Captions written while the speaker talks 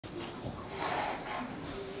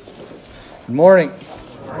Good morning.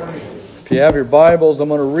 If you have your Bibles, I'm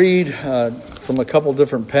going to read from a couple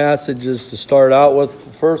different passages to start out with.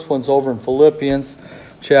 The first one's over in Philippians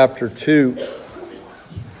chapter 2,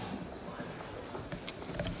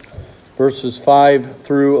 verses 5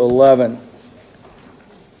 through 11.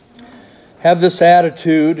 Have this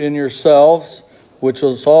attitude in yourselves, which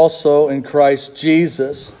was also in Christ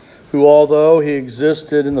Jesus, who, although he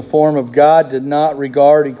existed in the form of God, did not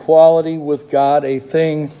regard equality with God a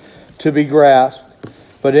thing to be grasped,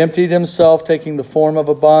 but emptied himself, taking the form of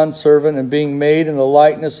a bondservant, and being made in the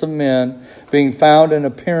likeness of men, being found in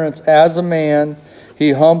appearance as a man, he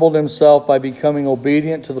humbled himself by becoming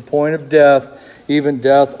obedient to the point of death, even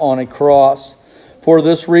death on a cross. For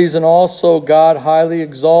this reason also God highly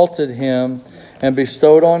exalted him and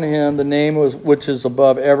bestowed on him the name which is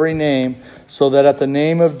above every name, so that at the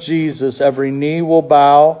name of Jesus every knee will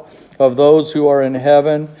bow, of those who are in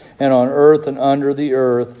heaven and on earth and under the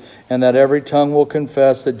earth, and that every tongue will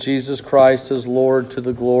confess that Jesus Christ is Lord, to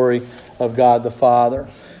the glory of God the Father.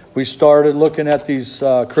 We started looking at these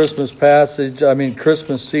Christmas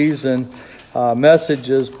season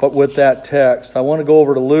messages, but with that text. I want to go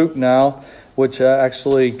over to Luke now, which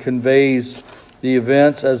actually conveys the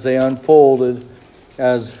events as they unfolded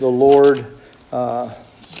as the Lord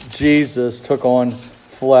Jesus took on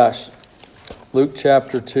flesh. Luke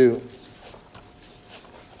chapter 2.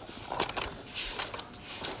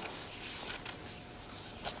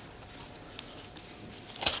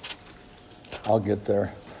 I'll get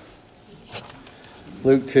there.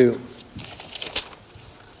 Luke 2.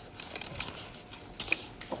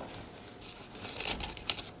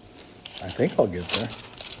 I think I'll get there.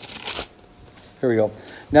 Here we go.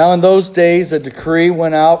 Now in those days a decree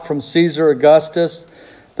went out from Caesar Augustus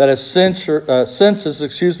that a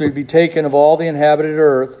census be taken of all the inhabited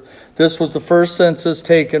earth. This was the first census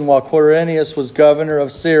taken while Quirinius was governor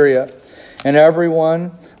of Syria, and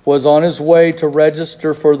everyone was on his way to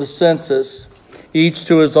register for the census, each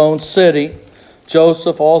to his own city.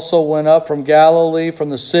 Joseph also went up from Galilee, from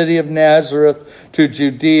the city of Nazareth to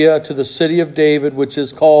Judea, to the city of David, which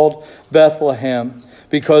is called Bethlehem,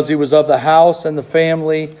 because he was of the house and the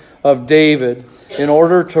family of David, in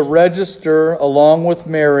order to register along with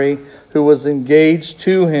Mary, who was engaged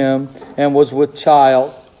to him and was with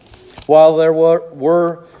child. While they were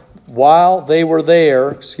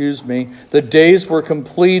there, the days were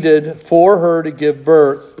completed for her to give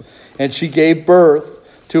birth, and she gave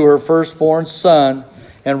birth to her firstborn son,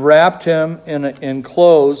 and wrapped him in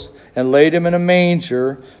clothes, and laid him in a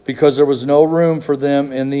manger, because there was no room for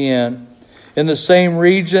them in the inn. In the same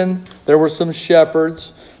region there were some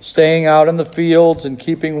shepherds staying out in the fields and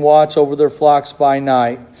keeping watch over their flocks by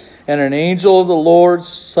night. And an angel of the Lord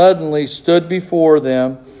suddenly stood before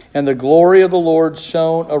them, and the glory of the Lord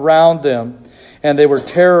shone around them, and they were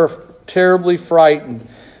terribly frightened.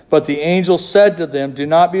 But the angel said to them, "Do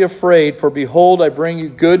not be afraid, for behold, I bring you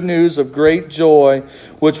good news of great joy,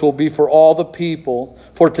 which will be for all the people.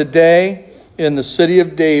 For today, in the city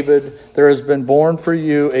of David, there has been born for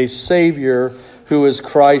you a Savior, who is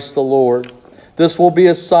Christ the Lord. This will be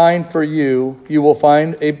a sign for you. You will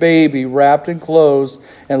find a baby wrapped in clothes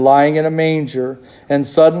and lying in a manger." And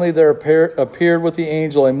suddenly there appeared with the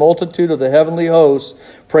angel a multitude of the heavenly hosts,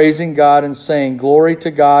 praising God and saying, "Glory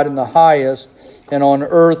to God in the highest, and on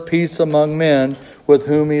earth peace among men with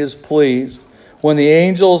whom he is pleased." When the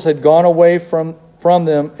angels had gone away from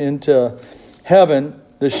them into heaven,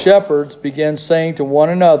 the shepherds began saying to one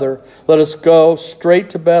another, "Let us go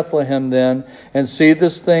straight to Bethlehem then, and see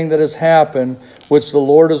this thing that has happened, which the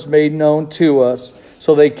Lord has made known to us."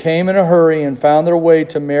 So they came in a hurry and found their way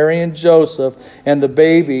to Mary and Joseph and the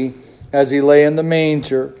baby as he lay in the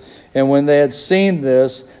manger. And when they had seen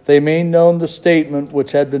this, they made known the statement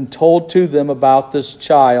which had been told to them about this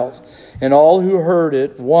child. And all who heard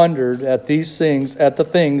it wondered at the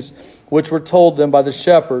things which were told them by the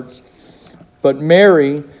shepherds. But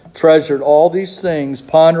Mary treasured all these things,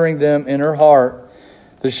 pondering them in her heart.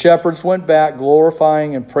 The shepherds went back,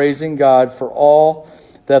 glorifying and praising God for all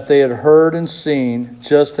that they had heard and seen,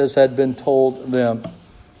 just as had been told them.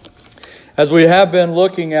 As we have been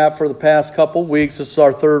looking at for the past couple weeks, this is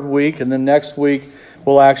our third week, and then next week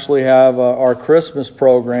we'll actually have our Christmas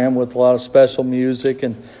program with a lot of special music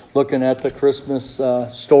and looking at the Christmas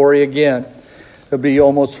story again. It'll be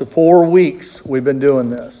almost 4 weeks we've been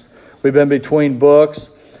doing this. We've been between books,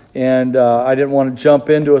 and I didn't want to jump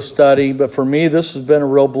into a study, but for me this has been a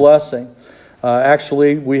real blessing.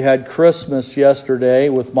 Actually, we had Christmas yesterday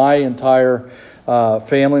with my entire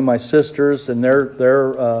family, my sisters and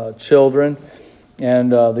their children,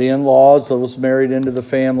 and the in-laws that was married into the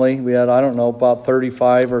family. We had, about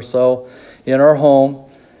 35 or so in our home.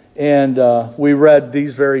 and we read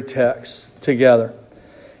these very texts together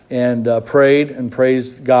and prayed and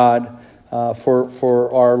praised God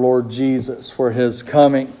for our Lord Jesus, for His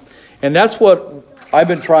coming. And that's what I've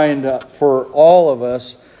been trying to, for all of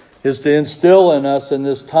us, is to instill in us in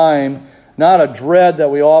this time, not a dread that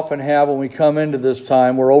we often have when we come into this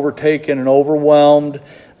time. We're overtaken and overwhelmed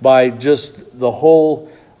by just the whole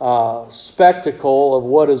spectacle of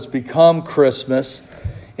what has become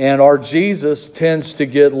Christmas. And our Jesus tends to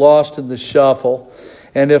get lost in the shuffle.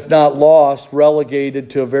 And if not lost, relegated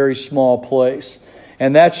to a very small place.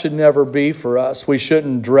 And that should never be for us. We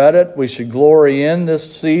shouldn't dread it. We should glory in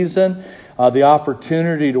this season. The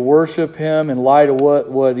opportunity to worship Him in light of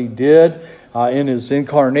what He did in His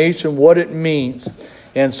incarnation, what it means.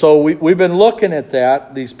 And so we've been looking at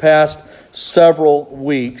that these past several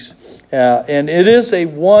weeks. And it is a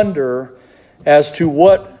wonder as to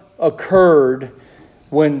what occurred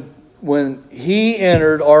when He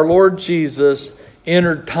entered, our Lord Jesus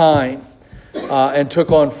entered time and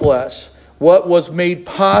took on flesh. What was made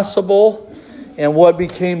possible and what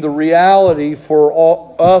became the reality for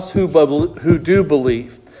all us who do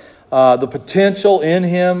believe. The potential in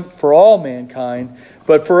Him for all mankind,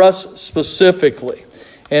 but for us specifically.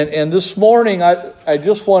 And this morning, I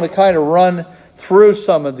just want to kind of run through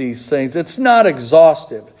some of these things. It's not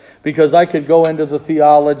exhaustive, because I could go into the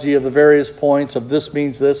theology of the various points of this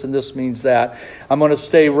means this and this means that. I'm going to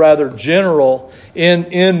stay rather general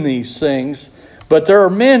in these things. But there are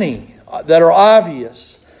many that are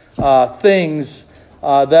obvious things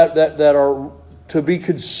that are to be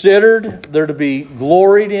considered. They're to be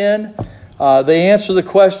gloried in. They answer the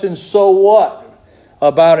question, so what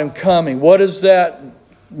about Him coming? What does that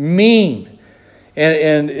mean?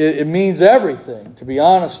 And it means everything, to be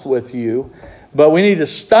honest with you. But we need to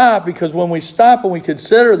stop, because when we stop and we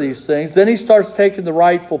consider these things, then He starts taking the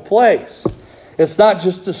rightful place. It's not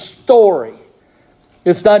just a story.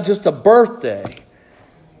 It's not just a birthday.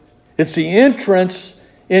 It's the entrance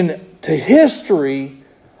into history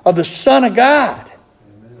of the Son of God,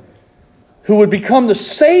 who would become the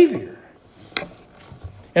Savior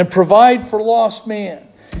and provide for lost man.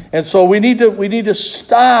 And so we need to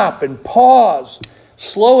stop and pause,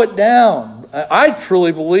 slow it down. I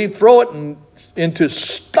truly believe throw it into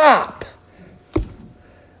stop.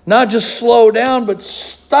 Not just slow down, but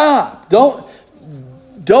stop. Don't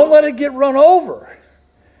let it get run over.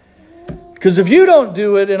 Because if you don't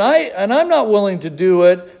do it, and I'm not willing to do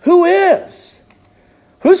it, who is?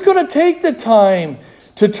 Who's going to take the time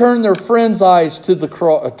to turn their friends' eyes to the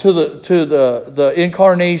cross, to the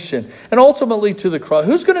incarnation, and ultimately to the cross?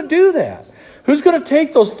 Who's going to do that? Who's going to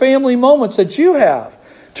take those family moments that you have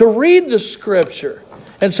to read the Scripture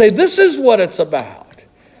and say, this is what it's about?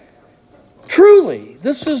 Truly,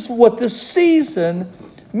 this is what this season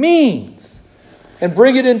means. And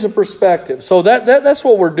bring it into perspective. So that's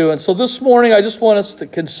what we're doing. So this morning, I just want us to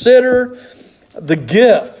consider the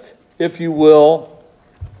gift, if you will,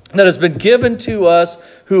 that has been given to us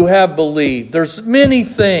who have believed. There's many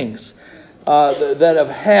things that have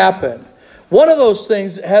happened. One of those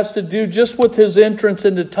things has to do just with His entrance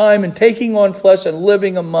into time and taking on flesh and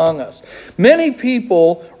living among us. Many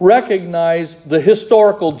people recognize the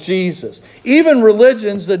historical Jesus. Even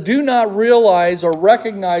religions that do not realize or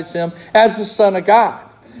recognize Him as the Son of God,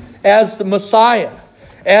 as the Messiah,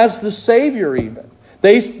 as the Savior even.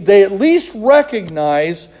 They at least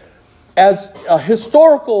recognize as a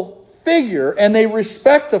historical figure, and they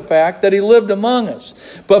respect the fact that He lived among us.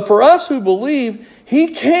 But for us who believe, He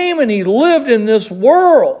came and He lived in this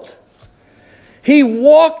world. He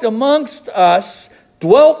walked amongst us,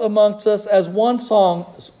 dwelt amongst us, as one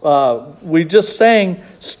song we just sang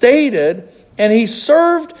stated, and He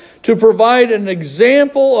served to provide an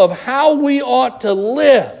example of how we ought to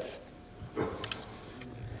live,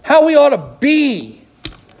 how we ought to be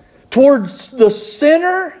towards the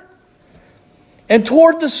sinner and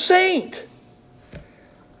toward the saint,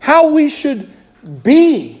 how we should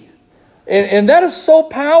be. And that is so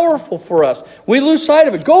powerful for us. We lose sight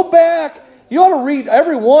of it. Go back. You ought to read,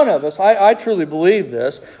 every one of us, I truly believe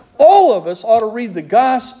this, all of us ought to read the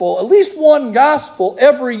gospel, at least one gospel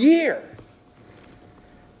every year.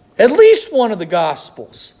 At least one of the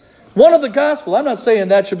gospels. One of the gospels. I'm not saying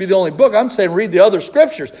that should be the only book. I'm saying read the other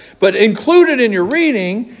scriptures. But included in your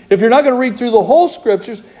reading, if you're not going to read through the whole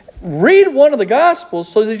scriptures, read one of the gospels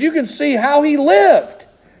so that you can see how He lived.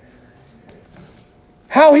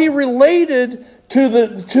 How He related to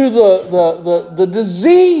the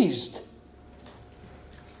diseased,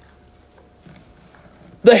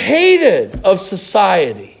 the hated of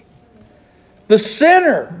society, the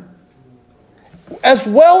sinner, as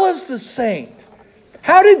well as the saint.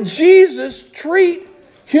 How did Jesus treat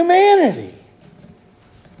humanity?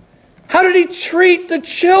 How did He treat the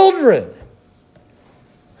children?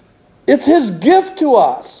 It's His gift to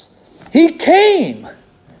us. He came.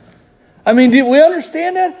 I mean, do we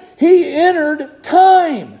understand that? He entered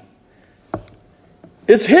time.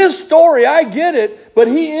 It's His story, I get it, but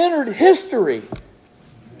He entered history.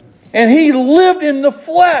 And He lived in the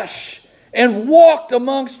flesh and walked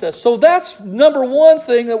amongst us. So that's number one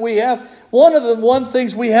thing that we have. One of the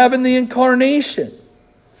things we have in the incarnation.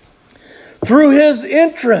 Through His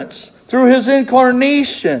entrance, through His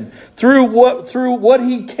incarnation, through what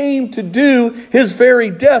He came to do, His very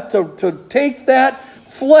death, to take that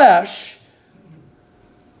flesh,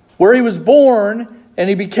 where He was born and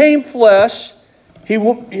He became flesh,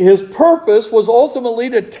 His purpose was ultimately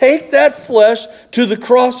to take that flesh to the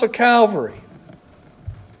cross of Calvary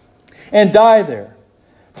and die there.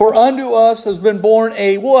 For unto us has been born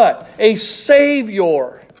a what? A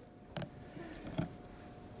Savior.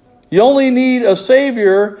 You only need a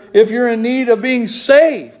Savior if you're in need of being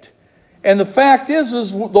saved. And the fact is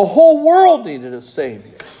the whole world needed a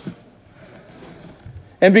Savior.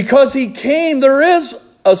 And because He came, there is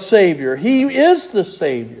a Savior. He is the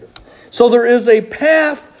Savior. So there is a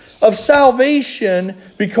path of salvation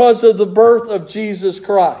because of the birth of Jesus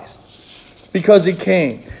Christ. Because He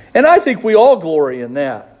came. And I think we all glory in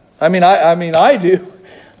that. I mean, I do.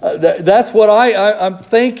 That's what I'm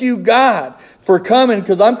thank you, God, for coming,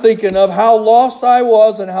 because I'm thinking of how lost I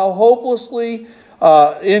was and how hopelessly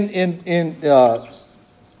how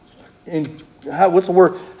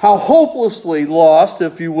hopelessly lost,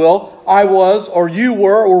 if you will, I was, or you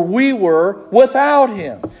were, or we were without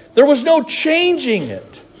Him. There was no changing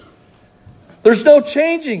it. There's no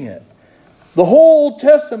changing it. The whole Old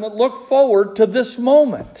Testament looked forward to this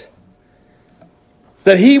moment.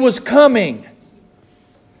 That He was coming.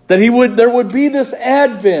 That there would be this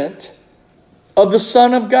advent of the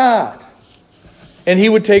Son of God. And He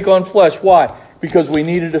would take on flesh. Why? Because we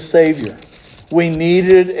needed a Savior. We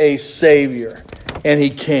needed a Savior. And He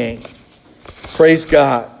came. Praise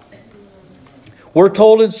God. We're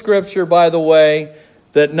told in Scripture, by the way,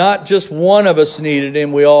 that not just one of us needed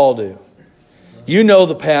Him, we all do. You know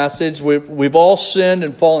the passage. We've all sinned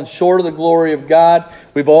and fallen short of the glory of God.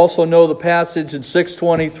 We've also know the passage in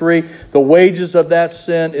 6:23. The wages of that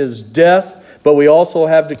sin is death. But we also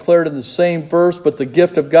have declared in the same verse, but the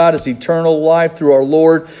gift of God is eternal life through our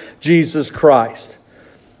Lord Jesus Christ.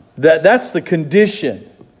 That's the condition.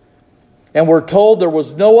 And we're told there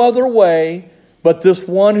was no other way but this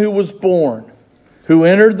one who was born, who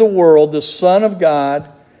entered the world, the Son of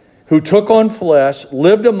God, who took on flesh,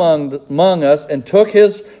 lived among us, and took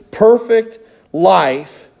His perfect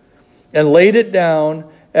life and laid it down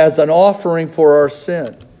as an offering for our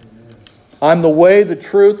sin. I'm the way, the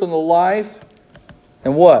truth, and the life.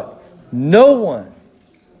 And what? No one.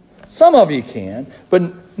 Some of you can, but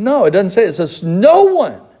no, it doesn't say it. It says no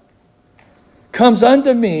one comes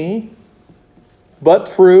unto me but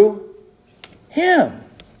through Him.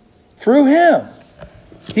 Through Him.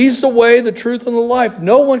 He's the way, the truth, and the life.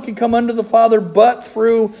 No one can come unto the Father but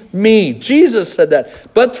through me. Jesus said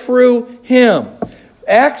that. But through Him.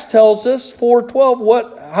 Acts tells us,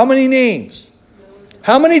 4:12, how many names?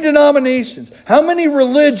 How many denominations? How many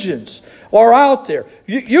religions are out there?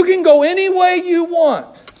 You can go any way you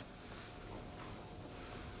want.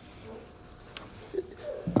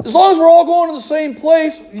 As long as we're all going to the same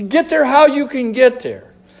place, you get there how you can get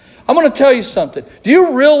there. I'm going to tell you something. Do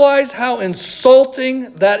you realize how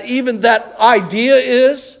insulting that even that idea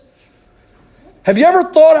is? Have you ever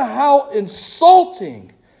thought of how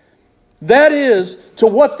insulting that is to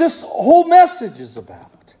what this whole message is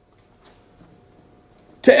about?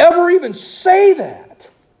 To ever even say that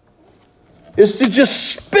is to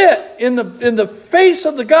just spit in the face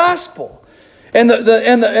of the gospel and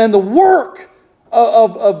the work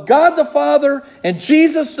of God the Father and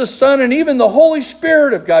Jesus the Son and even the Holy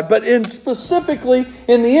Spirit of God, but specifically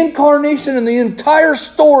in the incarnation and the entire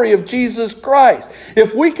story of Jesus Christ.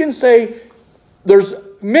 If we can say there's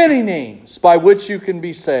many names by which you can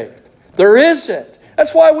be saved, there isn't.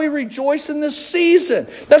 That's why we rejoice in this season.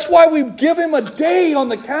 That's why we give Him a day on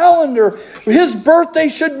the calendar. His birthday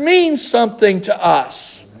should mean something to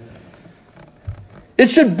us. It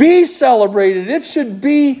should be celebrated. It should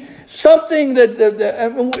be something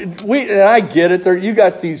and I get it. You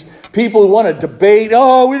got these people who want to debate.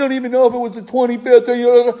 Oh, we don't even know if it was the 25th.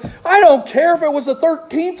 I don't care if it was the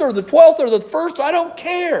 13th or the 12th or the 1st. I don't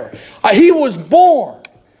care. He was born.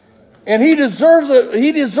 And He deserves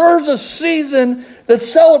a season that's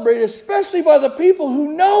celebrated, especially by the people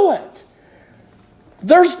who know it.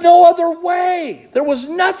 There's no other way. There was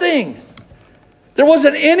nothing. There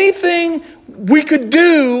wasn't anything we could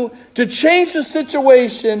do to change the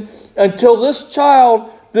situation until this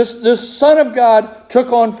child, this Son of God,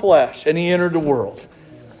 took on flesh and he entered the world.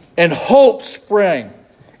 And hope sprang.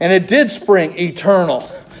 And it did spring eternal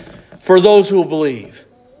for those who believe.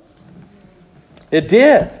 It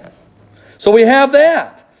did. So we have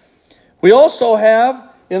that. We also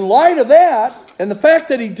have, in light of that, and the fact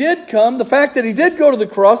that he did come, the fact that he did go to the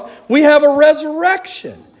cross, we have a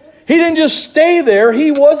resurrection. He didn't just stay there.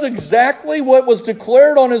 He was exactly what was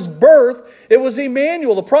declared on his birth. It was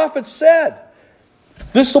Emmanuel. The prophet said,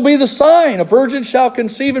 this will be the sign. A virgin shall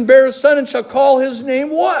conceive and bear a son and shall call his name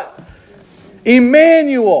what?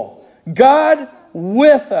 Emmanuel. God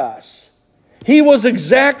with us. He was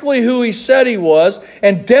exactly who he said he was.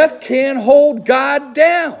 And death can't hold God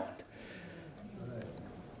down.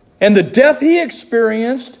 And the death he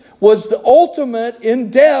experienced was the ultimate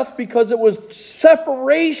in death because it was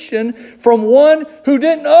separation from one who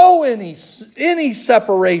didn't owe any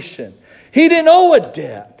separation. He didn't owe a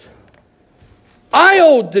debt. I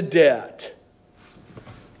owed the debt.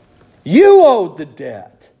 You owed the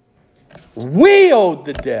debt. We owed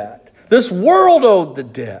the debt. This world owed the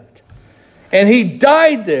debt. And he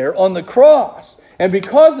died there on the cross. And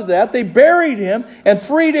because of that, they buried him. And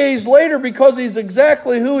 3 days later, because he's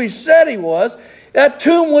exactly who he said he was, that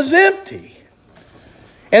tomb was empty.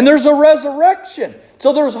 And there's a resurrection.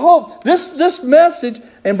 So there's hope. This message,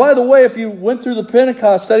 and by the way, if you went through the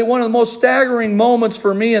Pentecost study, one of the most staggering moments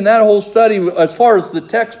for me in that whole study, as far as the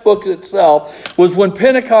textbook itself, was when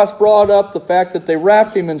Pentecost brought up the fact that they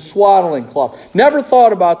wrapped him in swaddling cloth. Never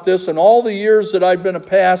thought about this in all the years that I've been a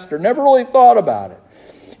pastor. Never really thought about it.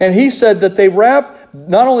 And he said that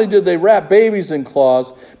not only did they wrap babies in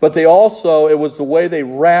cloths, but it was the way they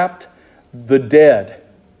wrapped the dead.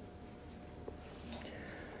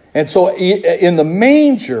 And so in the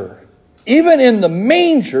manger, even in the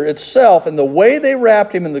manger itself, and the way they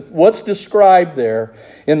wrapped him, and what's described there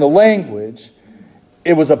in the language,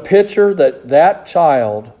 it was a picture that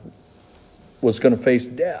child was going to face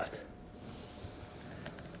death.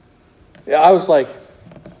 I was like,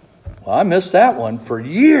 well, I missed that one for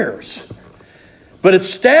years. But it's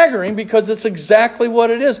staggering because it's exactly what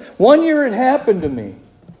it is. One year it happened to me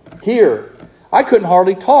here. I couldn't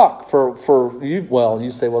hardly talk for you. Well, you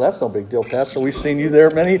say, well, that's no big deal, Pastor. We've seen you there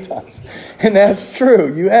many times. And that's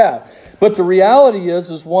true. You have. But the reality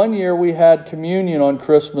is one year we had communion on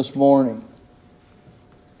Christmas morning.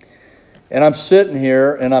 And I'm sitting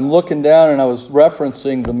here and I'm looking down and I was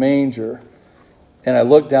referencing the manger. And I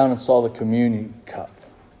looked down and saw the communion cup.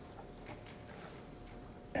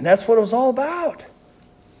 And that's what it was all about.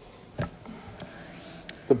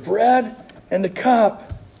 The bread and the cup.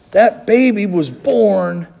 That baby was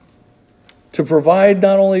born to provide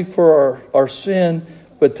not only for our sin,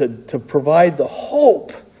 but to provide the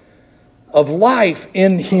hope of life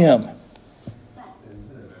in him.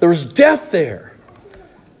 There was death there.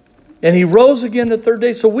 And he rose again the third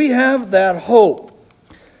day. So we have that hope.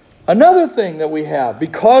 Another thing that we have,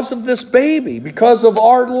 because of this baby, because of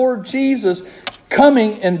our Lord Jesus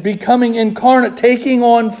coming and becoming incarnate, taking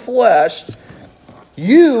on flesh,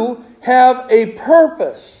 you have a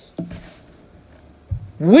purpose.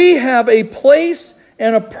 We have a place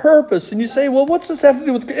and a purpose. And you say, well, what's this have to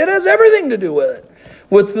do with it? It has everything to do with it,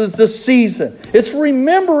 with the season. It's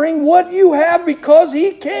remembering what you have because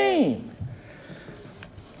he came.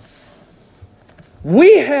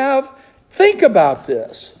 Think about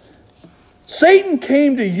this. Satan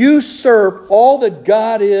came to usurp all that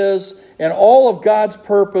God is and all of God's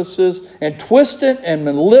purposes and twist it and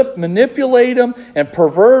manipulate them and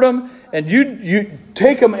pervert them. And you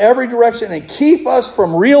take them every direction and keep us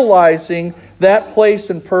from realizing that place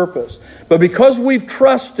and purpose. But because we've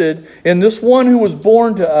trusted in this one who was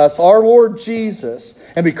born to us, our Lord Jesus,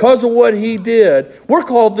 and because of what he did, we're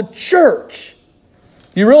called the church.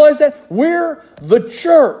 You realize that? We're the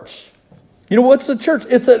church. You know what's the church?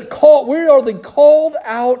 We are the called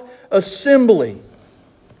out assembly.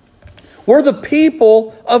 We're the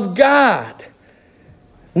people of God.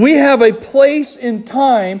 We have a place in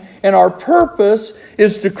time, and our purpose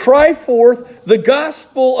is to cry forth the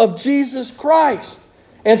gospel of Jesus Christ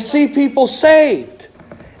and see people saved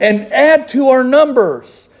and add to our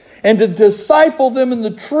numbers and to disciple them in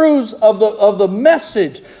the truths of the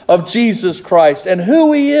message of Jesus Christ and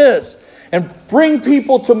who he is and bring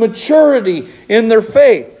people to maturity in their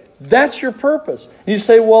faith. That's your purpose. And you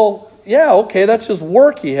say, well, yeah, okay, that's just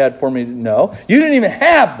work he had for me. No, you didn't even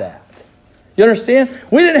have that. You understand?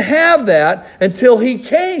 We didn't have that until he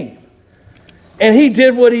came. And he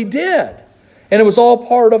did what he did. And it was all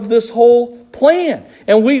part of this whole plan.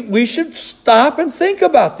 And we should stop and think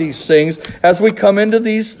about these things as we come into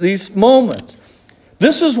these moments.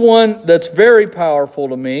 This is one that's very powerful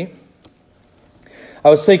to me. I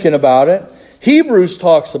was thinking about it. Hebrews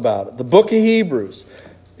talks about it. The book of Hebrews.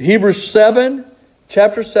 Hebrews 7,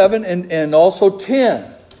 chapter 7, and also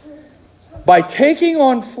 10. By taking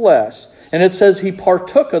on flesh, and it says he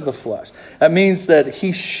partook of the flesh. That means that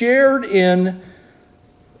he shared in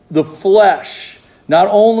the flesh. Not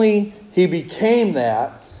only he became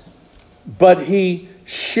that, but he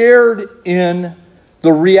shared in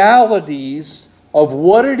the realities of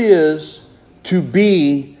what it is to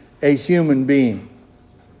be a human being.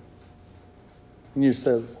 And you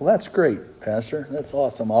said, well, that's great, Pastor. That's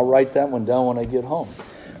awesome. I'll write that one down when I get home.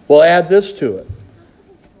 Well, add this to it.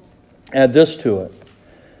 Add this to it.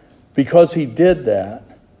 Because he did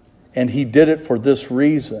that, and he did it for this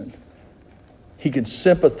reason, he can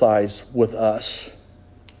sympathize with us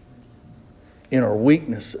in our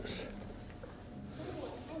weaknesses.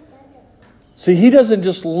 See, he doesn't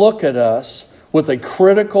just look at us with a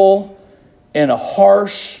critical and a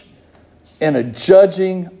harsh and a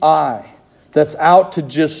judging eye that's out to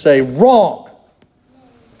just say, wrong.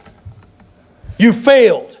 You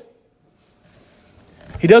failed.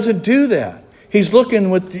 He doesn't do that. He's looking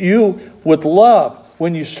with you with love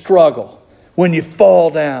when you struggle, when you fall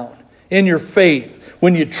down in your faith,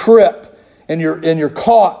 when you trip and you're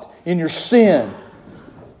caught in your sin.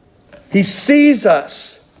 He sees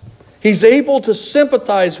us. He's able to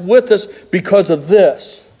sympathize with us because of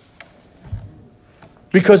this.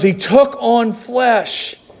 Because he took on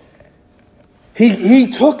flesh. He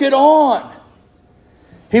took it on.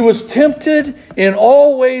 He was tempted in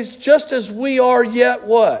all ways just as we are, yet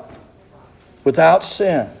what? Without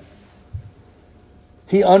sin.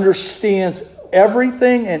 He understands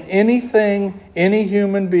everything and anything any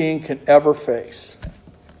human being can ever face.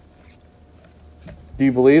 Do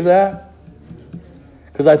you believe that?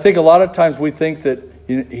 Because I think a lot of times we think that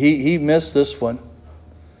he missed this one.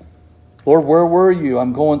 Lord, where were you?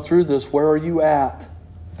 I'm going through this. Where are you at?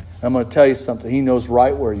 I'm going to tell you something. He knows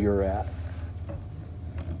right where you're at.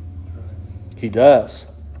 He does.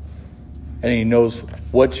 And he knows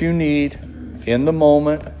what you need in the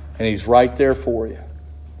moment, and he's right there for you.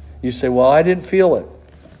 You say, well, I didn't feel it.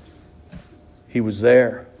 He was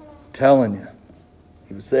there, telling you.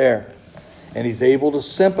 He was there. And he's able to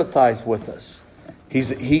sympathize with us.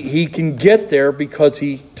 He can get there because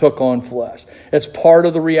he took on flesh. It's part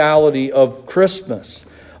of the reality of Christmas,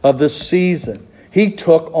 of this season. He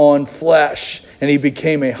took on flesh, and he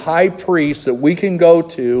became a high priest that we can go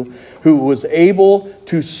to who was able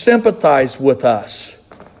to sympathize with us.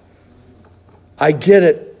 I get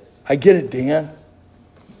it. I get it, Dan.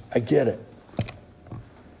 I get it.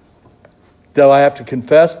 Do I have to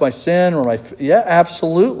confess my sin? Yeah,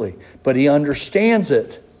 absolutely. But he understands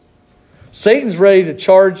it. Satan's ready to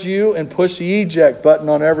charge you and push the eject button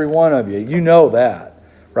on every one of you. You know that,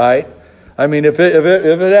 right? I mean, if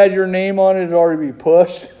it had your name on it, it'd already be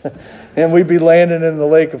pushed. And we'd be landing in the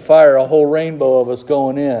lake of fire, a whole rainbow of us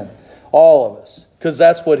going in. All of us. Because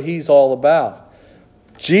that's what he's all about.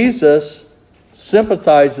 Jesus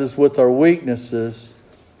sympathizes with our weaknesses,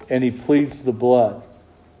 and he pleads the blood.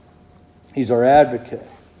 He's our advocate.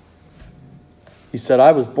 He said,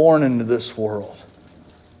 I was born into this world.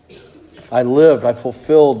 I lived, I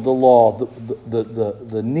fulfilled the law,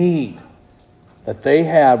 the need that they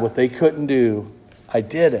had, what they couldn't do. I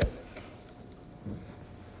did it.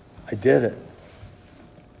 I did it.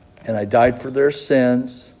 And I died for their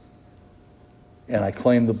sins, and I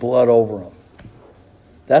claimed the blood over them.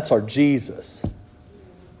 That's our Jesus.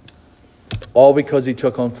 All because he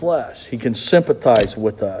took on flesh. He can sympathize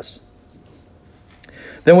with us.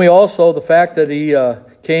 Then we also, the fact that he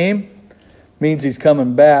came means he's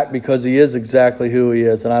coming back because he is exactly who he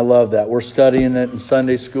is. And I love that. We're studying it in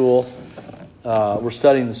Sunday school. We're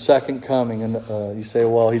studying the second coming. And you say,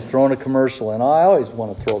 well, he's throwing a commercial in. I always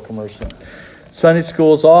want to throw a commercial in. Sunday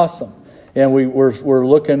school is awesome. And we're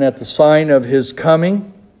looking at the sign of his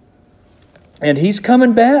coming. And he's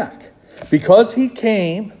coming back. Because he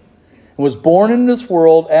came, was born in this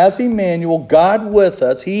world as Emmanuel, God with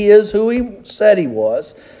us. He is who he said he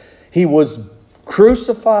was. He was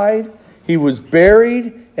crucified. He was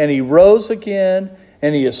buried, and he rose again,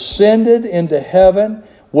 and he ascended into heaven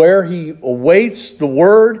where he awaits the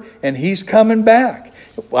word, and he's coming back.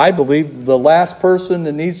 I believe the last person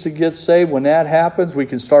that needs to get saved, when that happens, we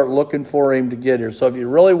can start looking for him to get here. So if you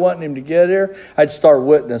really want him to get here, I'd start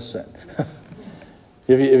witnessing.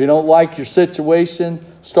 If you don't like your situation,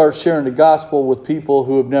 start sharing the gospel with people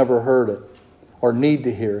who have never heard it or need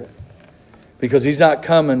to hear it. Because he's not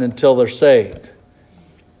coming until they're saved.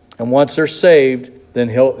 And once they're saved, then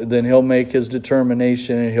he'll make his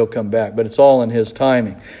determination and he'll come back. But it's all in his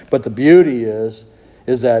timing. But the beauty is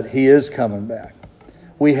is that He is coming back.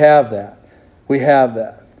 We have that. We have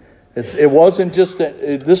that. It wasn't just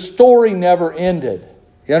that. This story never ended.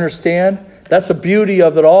 You understand? That's the beauty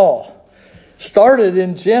of it all. Started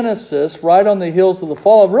in Genesis, right on the heels of the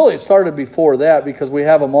fall. Really, it started before that because we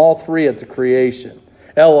have them all three at the creation.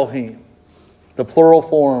 Elohim, the plural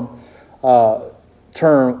form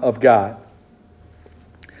term of God.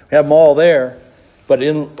 We have them all there. But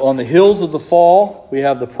on the heels of the fall, we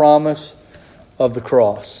have the promise of the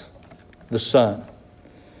cross, the Son.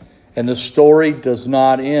 And the story does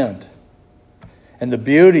not end. And the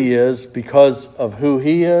beauty is, because of who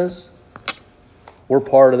He is, we're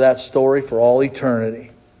part of that story for all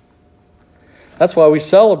eternity. That's why we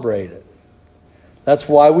celebrate it. That's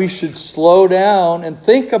why we should slow down and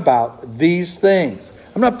think about these things.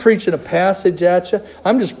 I'm not preaching a passage at you.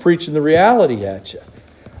 I'm just preaching the reality at you.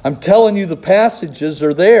 I'm telling you the passages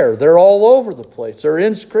are there. They're all over the place. They're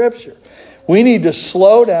in Scripture. We need to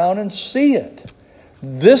slow down and see it.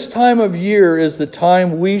 This time of year is the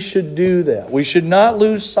time we should do that. We should not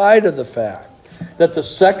lose sight of the fact that the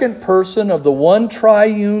second person of the one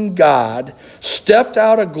triune God stepped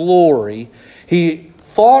out of glory. He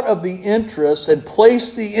thought of the interests and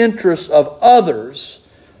placed the interests of others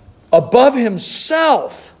above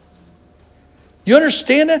Himself. You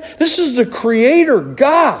understand that? This is the Creator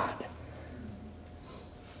God.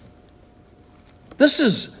 This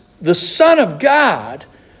is the Son of God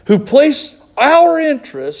who placed our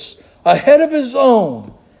interests ahead of His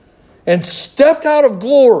own and stepped out of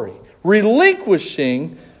glory,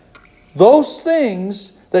 relinquishing those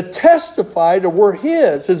things that testify to were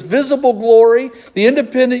His visible glory, the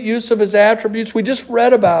independent use of His attributes. We just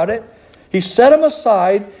read about it. He set them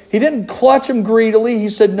aside. He didn't clutch them greedily. He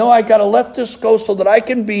said, no, I got to let this go so that I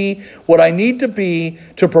can be what I need to be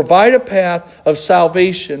to provide a path of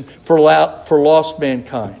salvation for lost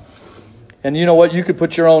mankind. And you know what? You could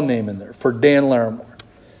put your own name in there for Dan Larimore.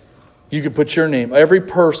 You could put your name. Every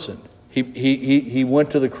person, he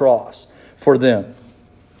went to the cross for them.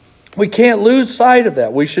 We can't lose sight of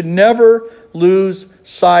that. We should never lose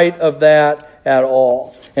sight of that at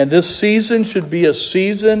all. And this season should be a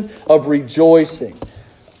season of rejoicing.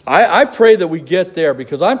 I pray that we get there,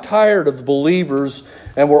 because I'm tired of believers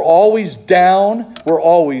and we're always down. We're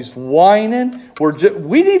always whining.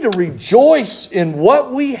 We need to rejoice in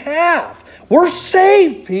what we have. We're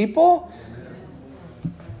saved, people.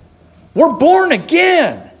 We're born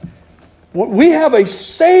again. We have a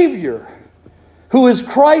Savior who is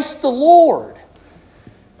Christ the Lord.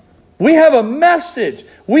 We have a message.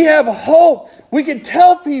 We have hope. We can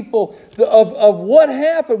tell people of what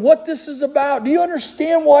happened, what this is about. Do you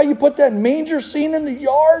understand why you put that manger scene in the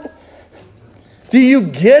yard? Do you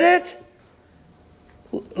get it?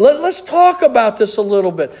 Let's talk about this a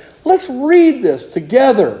little bit. Let's read this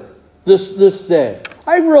together this day.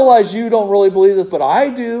 I realize you don't really believe this, but I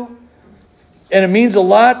do. And it means a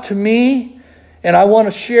lot to me. And I want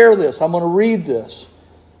to share this. I'm going to read this.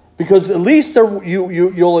 Because at least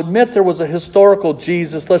you'll admit there was a historical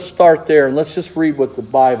Jesus. Let's start there and let's just read what the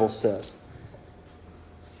Bible says.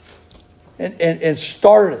 And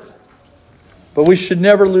start it. But we should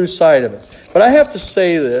never lose sight of it. But I have to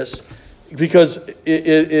say this because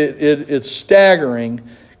it's staggering.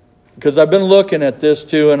 Because I've been looking at this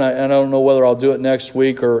too, and I don't know whether I'll do it next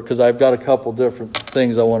week or because I've got a couple different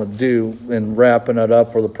things I want to do in wrapping it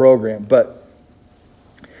up for the program. But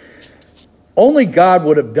only God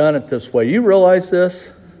would have done it this way. You realize this?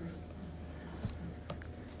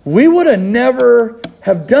 We would have never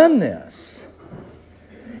have done this.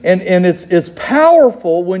 And it's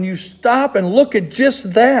powerful when you stop and look at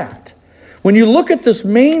just that. When you look at this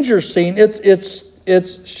manger scene,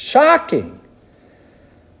 it's shocking.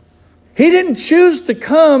 He didn't choose to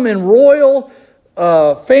come in royal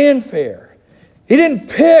fanfare. He didn't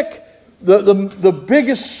pick the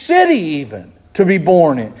biggest city even to be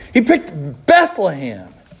born in. He picked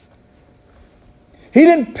Bethlehem. He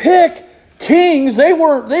didn't pick kings. They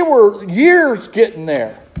were years getting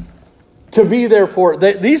there to be there for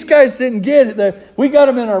it. These guys didn't get it. We got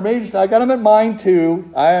them in our major. I got them at mine too.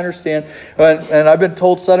 I understand. And I've been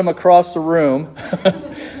told set them across the room.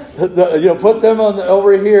 Put them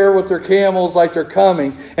over here with their camels like they're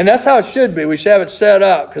coming. And that's how it should be. We should have it set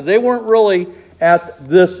up because they weren't really at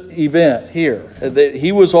this event here.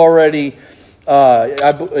 He was already...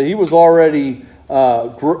 he was already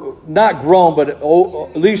not grown, but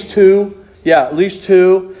at least two. Yeah, at least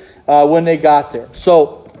two when they got there.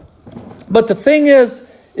 So, but the thing is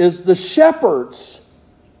the shepherds.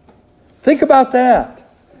 Think about that.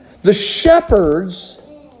 The shepherds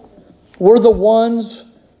were the ones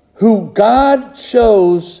who God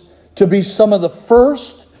chose to be some of the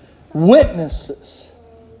first witnesses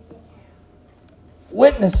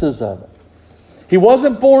Witnesses of it. He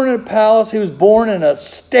wasn't born in a palace. He was born in a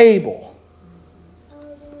stable.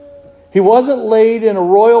 He wasn't laid in a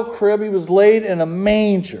royal crib. He was laid in a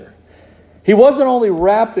manger. He wasn't only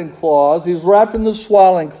wrapped in cloths. He was wrapped in the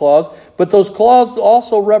swaddling cloths. But those cloths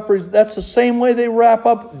also represent, that's the same way they wrap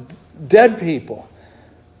up dead people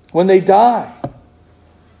when they die.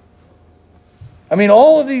 I mean,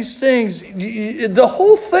 all of these things, the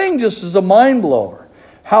whole thing just is a mind blower.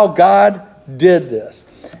 How God did this.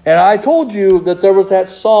 And I told you that there was that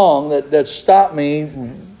song that stopped me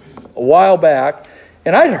a while back.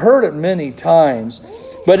 And I'd heard it many times.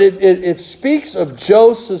 But it speaks of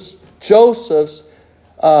Joseph's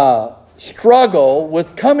struggle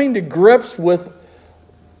with coming to grips with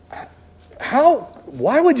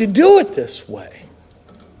why would you do it this way?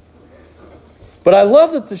 But I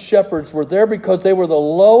love that the shepherds were there because they were the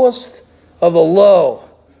lowest of the low.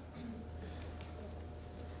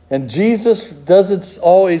 And Jesus doesn't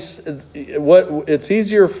always... It's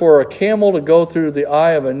easier for a camel to go through the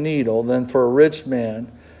eye of a needle than for a rich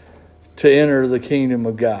man to enter the kingdom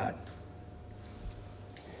of God.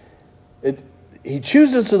 He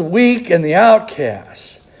chooses the weak and the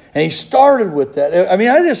outcasts. And he started with that. I mean,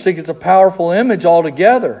 I just think it's a powerful image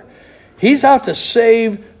altogether. He's out to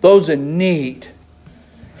save those in need.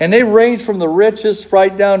 And they range from the richest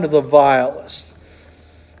right down to the vilest.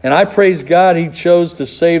 And I praise God He chose to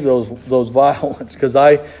save those vile ones, because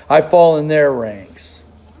I fall in their ranks.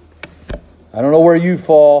 I don't know where you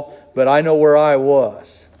fall, but I know where I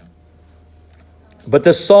was. But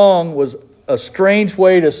this song was a strange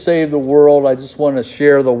way to save the world. I just want to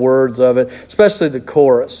share the words of it, especially the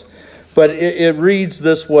chorus. But it reads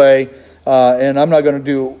this way, and I'm not going to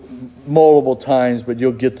do multiple times, but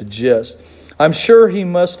you'll get the gist. I'm sure he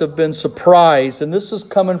must have been surprised, and this is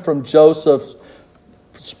coming from Joseph's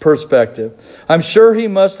perspective. I'm sure he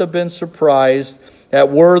must have been surprised at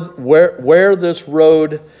where this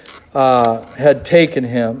road had taken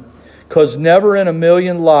him, because never in a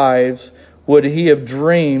million lives would he have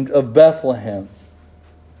dreamed of Bethlehem.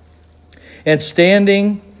 And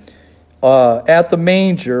standing at the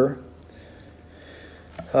manger,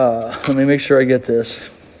 let me make sure I get this.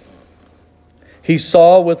 He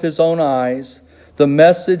saw with his own eyes the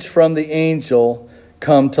message from the angel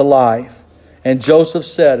come to life. And Joseph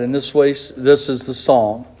said, and this is the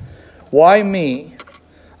song, "Why me?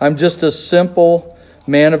 I'm just a simple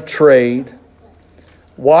man of trade.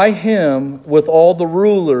 Why him with all the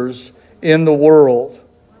rulers in the world?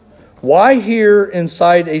 Why here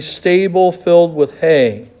inside a stable filled with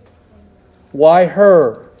hay? Why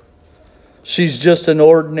her? She's just an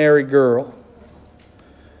ordinary girl.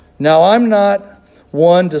 Now I'm not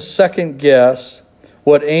one to second guess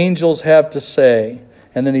what angels have to say."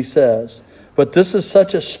 And then he says, "But this is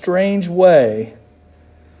such a strange way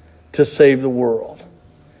to save the world."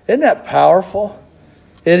 Isn't that powerful?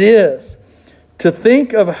 It is. To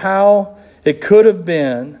think of how it could have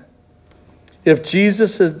been if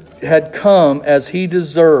Jesus had come as he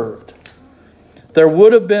deserved. There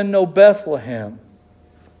would have been no Bethlehem,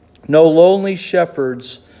 no lonely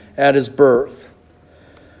shepherds at his birth.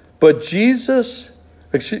 But Joseph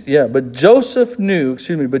knew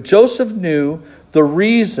the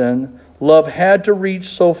reason love had to reach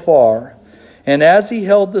so far. And as he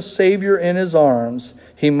held the Savior in his arms,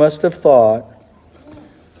 he must have thought,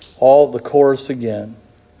 all the chorus again,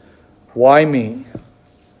 why me?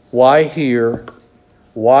 Why here?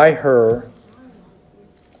 Why her?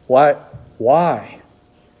 Why?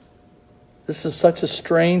 This is such a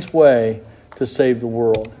strange way to save the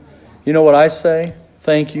world. You know what I say?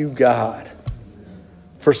 Thank you, God,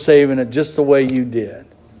 for saving it just the way you did.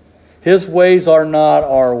 His ways are not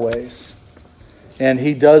our ways. And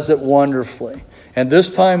he does it wonderfully. And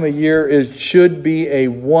this time of year, it should be a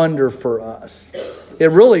wonder for us.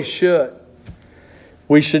 It really should.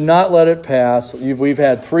 We should not let it pass. We've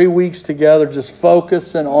had 3 weeks together just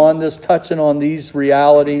focusing on this, touching on these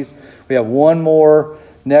realities. We have one more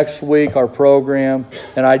next week, our program.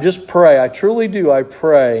 And I just pray, I truly do, I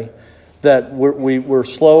pray that we're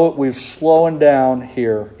slowing down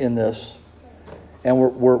here in this. And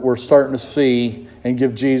we're starting to see and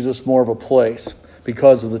give Jesus more of a place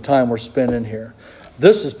because of the time we're spending here.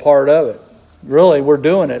 This is part of it. Really, we're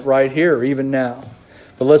doing it right here, even now.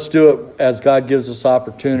 But let's do it as God gives us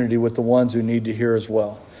opportunity with the ones who need to hear as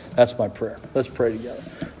well. That's my prayer. Let's pray together.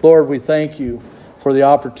 Lord, we thank you for the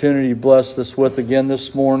opportunity you blessed us with again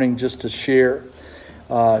this morning, just to share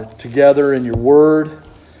together in your word,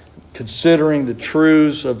 considering the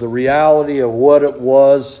truths of the reality of what it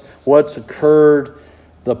was, what's occurred,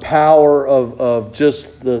 the power of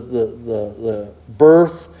just the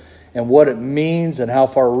birth and what it means and how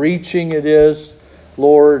far-reaching it is.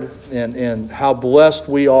 Lord, and how blessed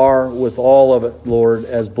we are with all of it, Lord,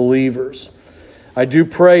 as believers. I do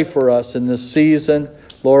pray for us in this season.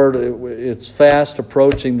 Lord, it's fast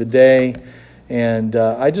approaching the day. And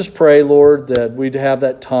I just pray, Lord, that we'd have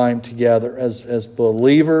that time together as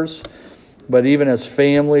believers, but even as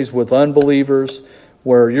families with unbelievers,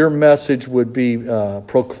 where your message would be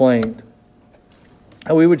proclaimed.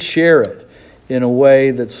 And we would share it in a way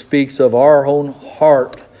that speaks of our own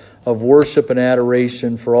heart of worship and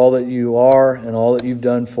adoration for all that you are and all that you've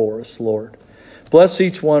done for us, Lord. Bless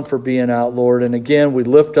each one for being out, Lord. And again, we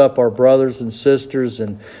lift up our brothers and sisters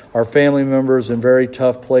and our family members in very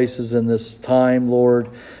tough places in this time, Lord.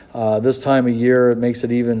 This time of year, it makes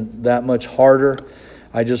it even that much harder.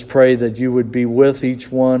 I just pray that you would be with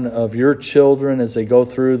each one of your children as they go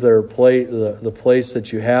through their the place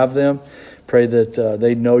that you have them. Pray that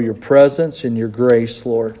they know your presence and your grace,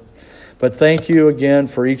 Lord. But thank you again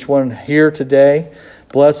for each one here today.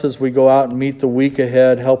 Bless as we go out and meet the week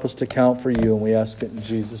ahead. Help us to count for you, and we ask it in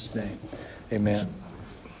Jesus' name. Amen.